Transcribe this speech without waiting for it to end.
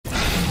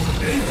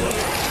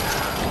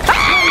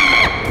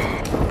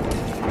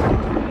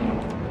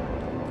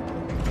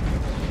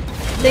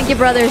Thank you,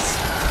 brothers.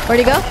 Where'd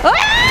he go?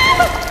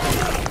 Ah!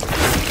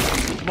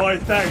 My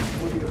thanks.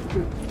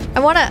 I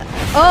wanna...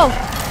 Oh!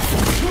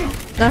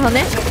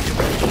 나하네?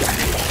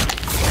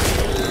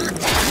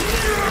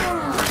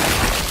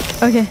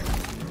 Okay.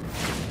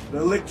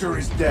 The lictor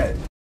is dead.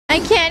 I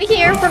can't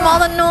hear from all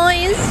the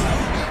noise.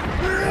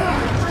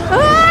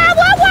 Ah!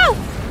 Whoa, whoa!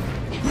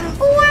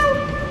 Wow!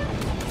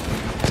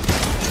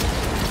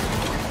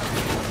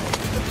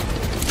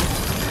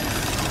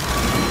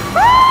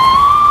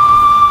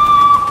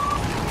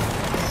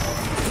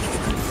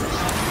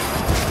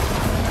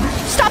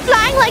 Stop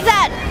flying like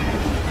that!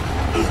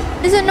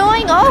 It's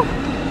annoying. Oh!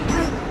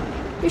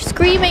 You're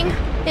screaming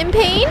in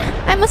pain,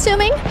 I'm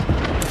assuming.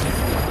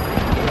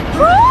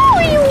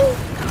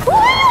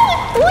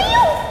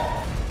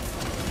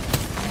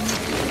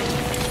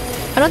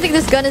 I don't think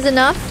this gun is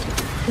enough.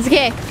 It's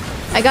okay.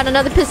 I got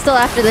another pistol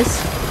after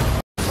this.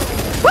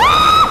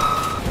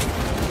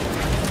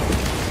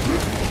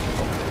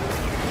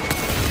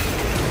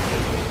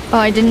 Oh,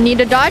 I didn't need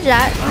to dodge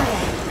that.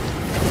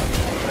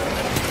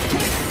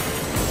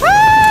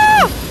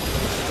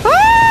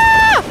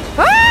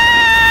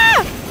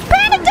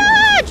 Panic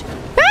dodge!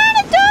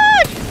 Panic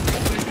dodge!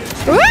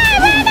 I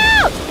ran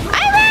out!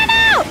 I ran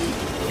out!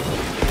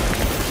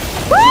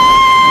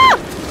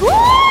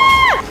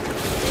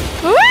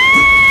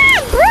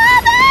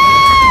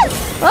 Brothers!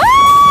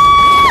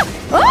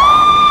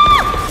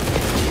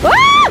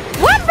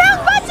 What? Wrong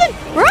button!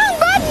 Wrong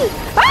button!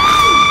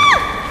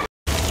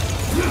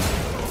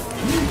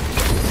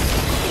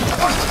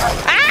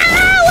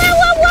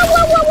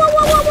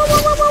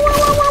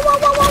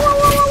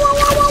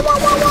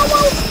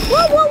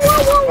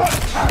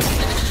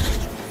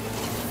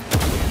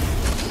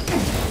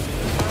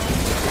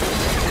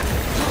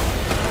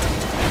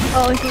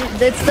 Oh,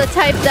 it's the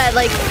type that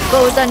like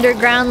goes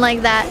underground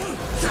like that.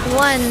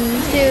 1,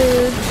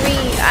 2,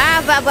 3.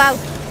 Ah, wow, wow.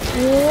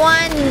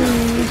 1,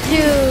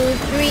 2,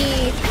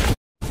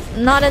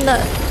 3. Not in the.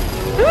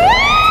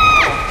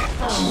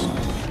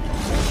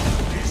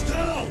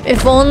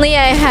 If only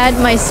I had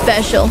my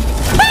special.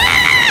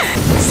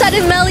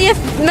 Sudden melee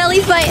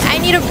fight. I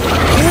need a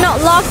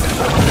lock.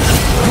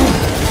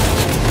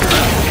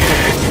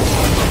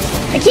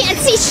 I can't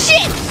see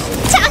shit.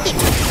 Talking.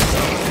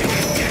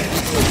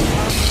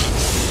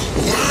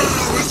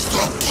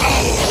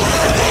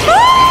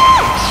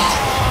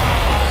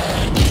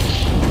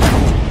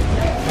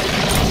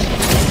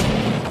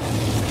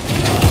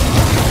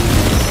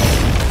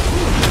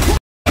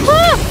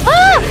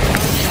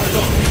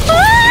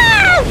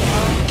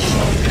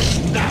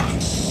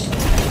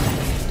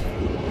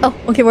 Oh,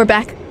 okay, we're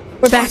back.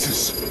 We're back.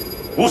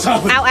 What's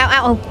happened? Ow, ow,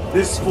 ow.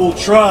 This fool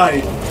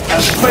tried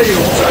and failed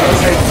to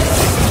take.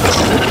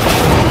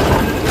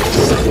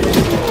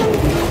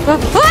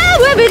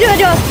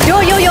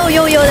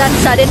 Yo, that's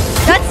sudden.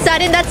 That's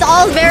sudden. That's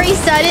all very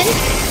sudden.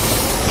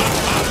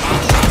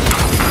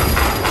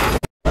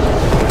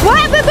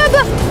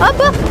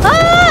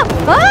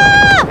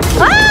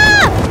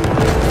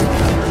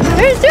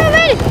 There's too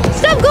many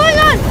stuff going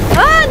on.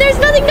 There's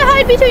nothing to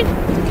hide between.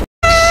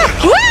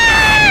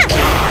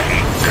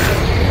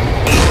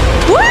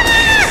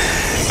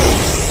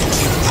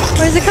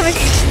 Where is it coming?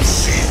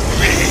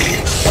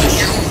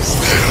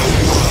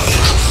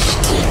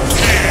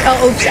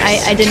 Oh, oops,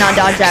 I did not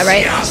dodge that,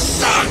 right?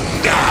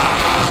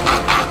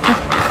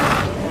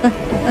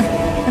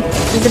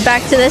 Is it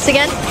back to this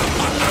again?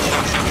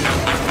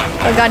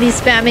 Oh god, he's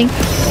spamming.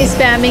 He's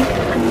spamming.